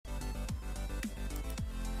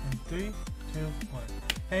3, 2, 1.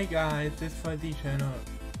 Hey guys, this is for the channel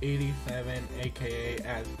 87, aka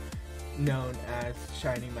as known as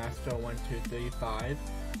Shiny Master 1235.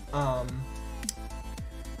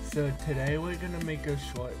 So today we're gonna make a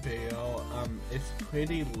short video. It's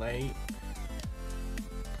pretty late,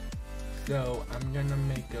 so I'm gonna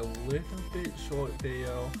make a little bit short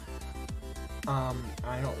video.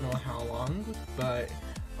 I don't know how long, but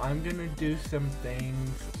I'm gonna do some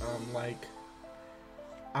things, like,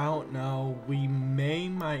 I don't know,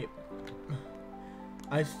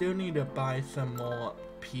 I still need to buy some more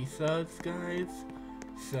pizzas, guys,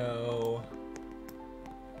 so,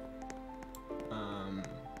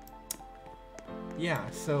 yeah,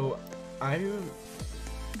 so, I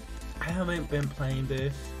haven't been playing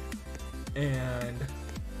this, and,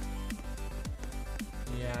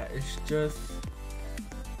 yeah, it's just,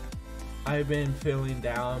 I've been feeling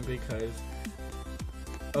down because,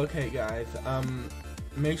 okay guys,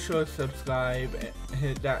 make sure to subscribe,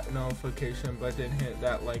 hit that notification button, hit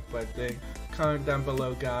that like button, comment down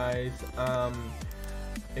below guys.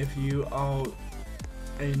 If you are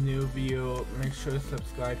a new viewer, make sure to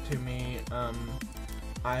subscribe to me.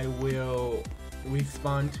 I will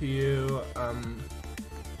respond to you,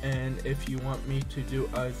 and if you want me to do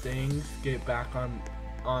other things, get back on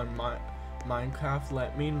my Minecraft,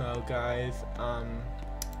 let me know guys.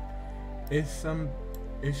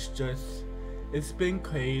 It's been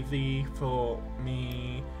crazy for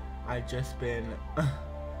me. I just been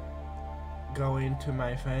going to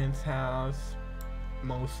my friend's house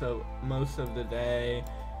most of the day,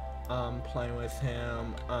 playing with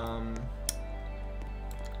him,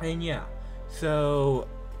 and yeah, so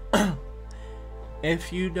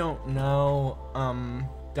if you don't know,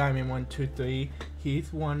 Diamond123,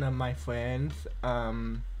 he's one of my friends.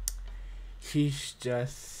 He's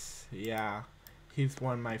just, yeah, he's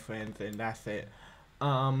one of my friends, and that's it.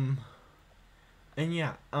 And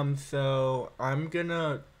yeah, so I'm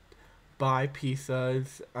gonna buy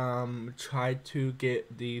pizzas, try to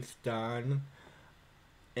get these done,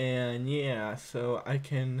 and yeah, so I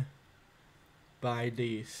can buy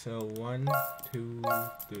these. So 1, 2,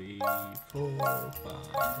 3, 4,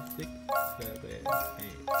 5, 6, 7, 8,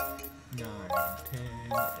 9, 10,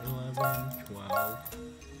 11, 12,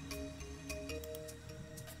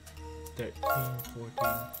 13,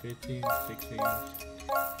 14, 15, 16.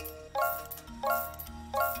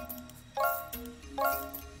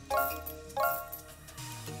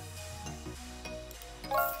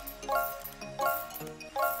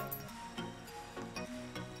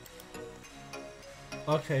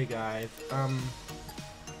 Okay guys,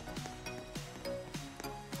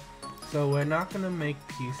 so we're not gonna make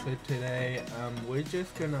pizza today. We're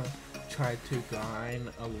just gonna try to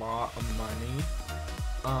grind a lot of money,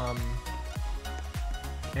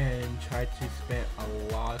 and try to spend a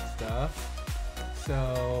lot of stuff.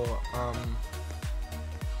 So,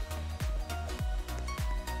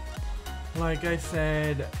 like I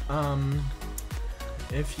said,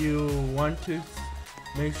 if you want to,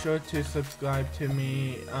 make sure to subscribe to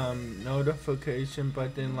me, notification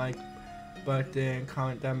button, like button,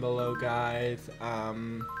 comment down below guys,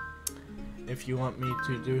 if you want me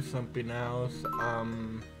to do something else,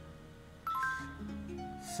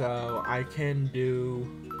 so I can do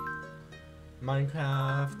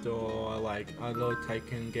Minecraft or like other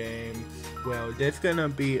tycoon games. Well, this gonna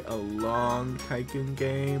be a long tycoon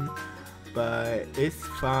game, but it's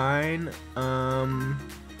fine.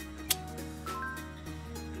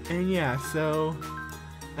 And yeah, so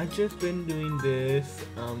I've just been doing this,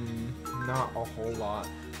 not a whole lot,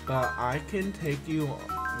 but I can take you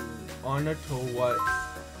on a tour.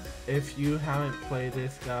 If you haven't played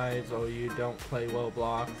this guys, or you don't play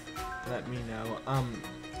Roblox, let me know.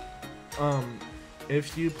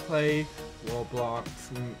 If you play Roblox,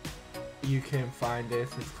 you can find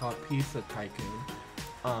this. It's called Pizza Tycoon.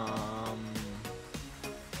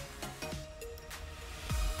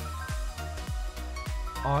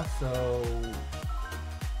 Also,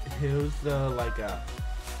 here's the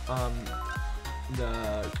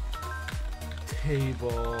the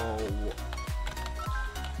table,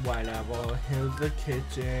 whatever. Here's the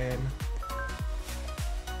kitchen.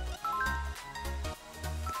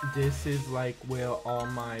 This is like where all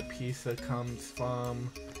my pizza comes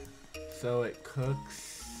from, so it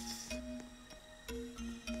cooks.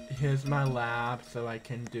 Here's my lab, so I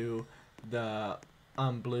can do the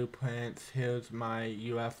blueprints. Here's my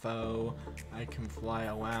UFO. I can fly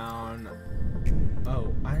around.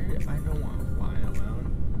 Oh, I don't want to fly around.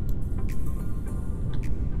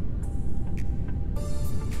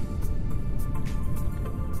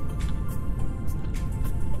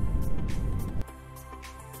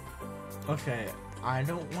 Okay, I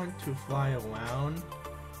don't want to fly around,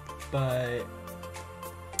 but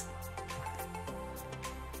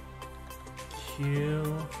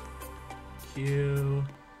Q.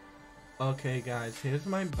 Okay guys, here's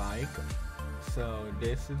my bike. So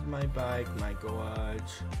this is my bike, my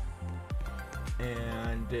garage,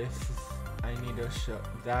 and this is, I need to show,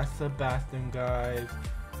 that's the bathroom guys.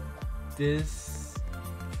 This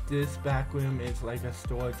back room is like a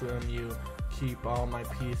storage room. You keep all my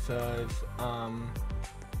pieces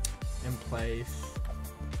in place.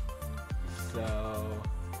 So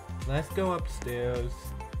let's go upstairs.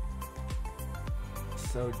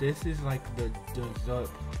 So this is like the dessert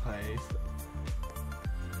place.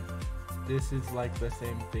 This is like the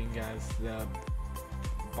same thing as the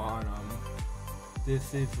bottom.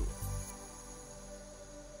 This is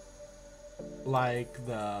like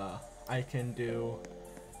I can do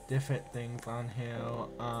different things on here.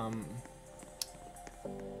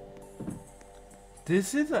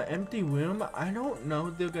 This is an empty room. I don't know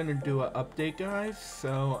if they're gonna do an update, guys.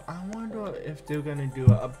 So I wonder if they're gonna do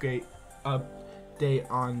an update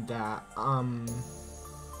on that.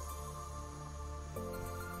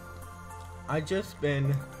 I just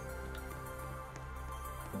been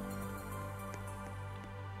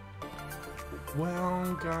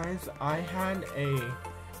well guys, I had a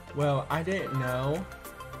I didn't know.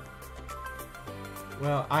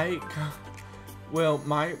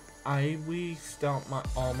 I restart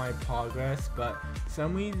all my progress, but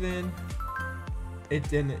some reason it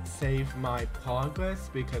didn't save my progress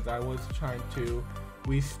because I was trying to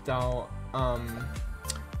restart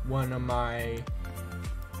one of my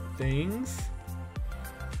things,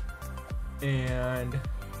 and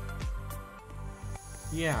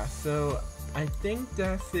yeah, so I think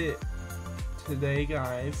that's it today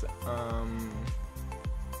guys.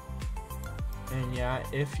 And yeah,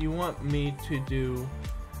 if you want me to do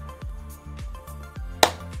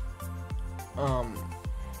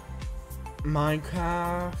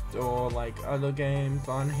Minecraft or like other games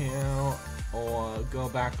on here, or go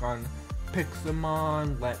back on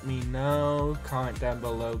Pixelmon, let me know, comment down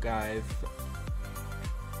below guys.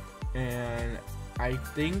 And I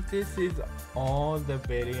think this is all the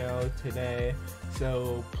video today,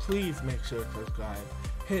 so please make sure to subscribe,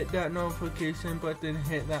 hit that notification button,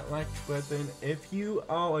 hit that like button. If you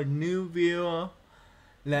are a new viewer,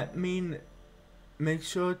 make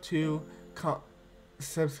sure to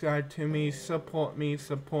subscribe to me, support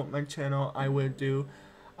my channel. I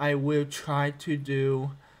will try to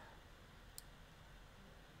do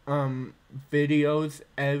videos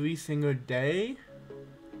every single day,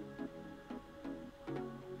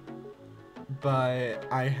 but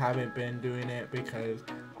I haven't been doing it because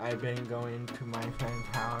I've been going to my friend's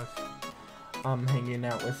house, hanging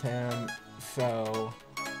out with him. So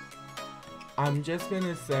I'm just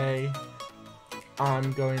gonna say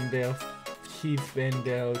I'm going there. He's been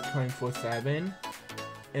there 24/7,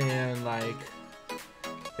 and like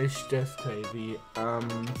it's just crazy.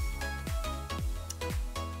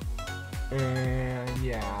 And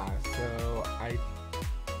yeah, so I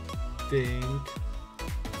think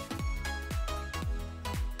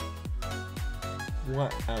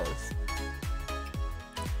what else?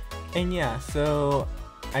 And yeah, so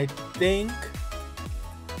I think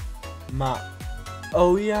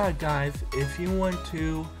oh yeah guys, if you want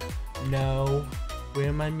to know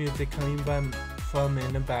where my music coming from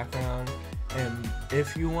in the background, and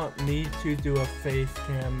if you want me to do a face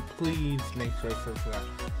cam, please make sure to subscribe.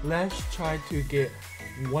 Let's try to get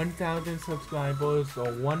 1,000 subscribers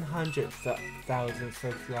or 100,000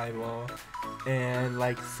 subscribers, and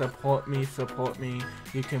like support me.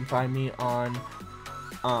 You can find me on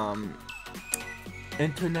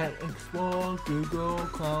Internet Explorer, Google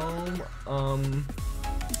Chrome,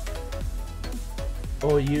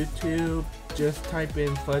 or YouTube. Just type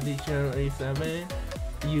in Fuzzy Channel 87.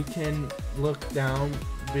 You can look down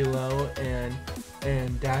below, and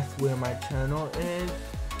that's where my channel is,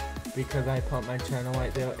 because I put my channel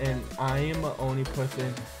right there. And I am the only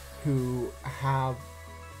person whose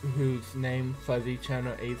name Fuzzy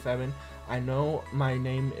Channel 87. I know my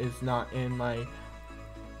name is not in my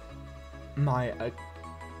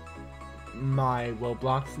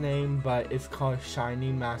Roblox name, but it's called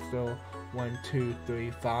Shiny Master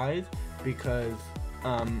 1235, because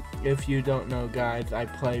if you don't know guys, I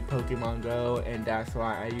play Pokemon Go, and that's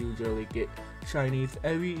why I usually get shinies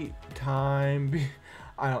every time.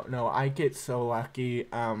 I don't know, I get so lucky.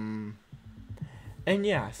 And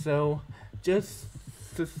yeah, so just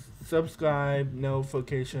subscribe,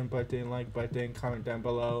 notification button, like button, comment down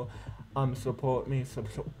below. Support me,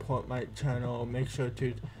 support my channel. Make sure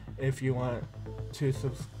to, if you want to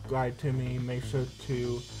subscribe to me, make sure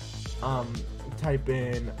to type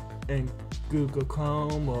in Google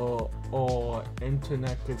Chrome or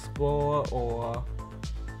Internet Explorer or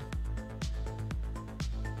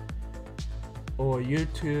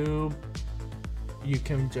YouTube. You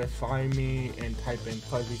can just find me and type in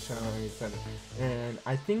Fuzzy Sounds, and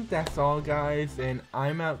I think that's all, guys, and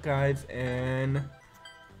I'm out, guys, and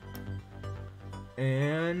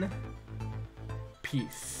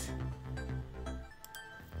peace.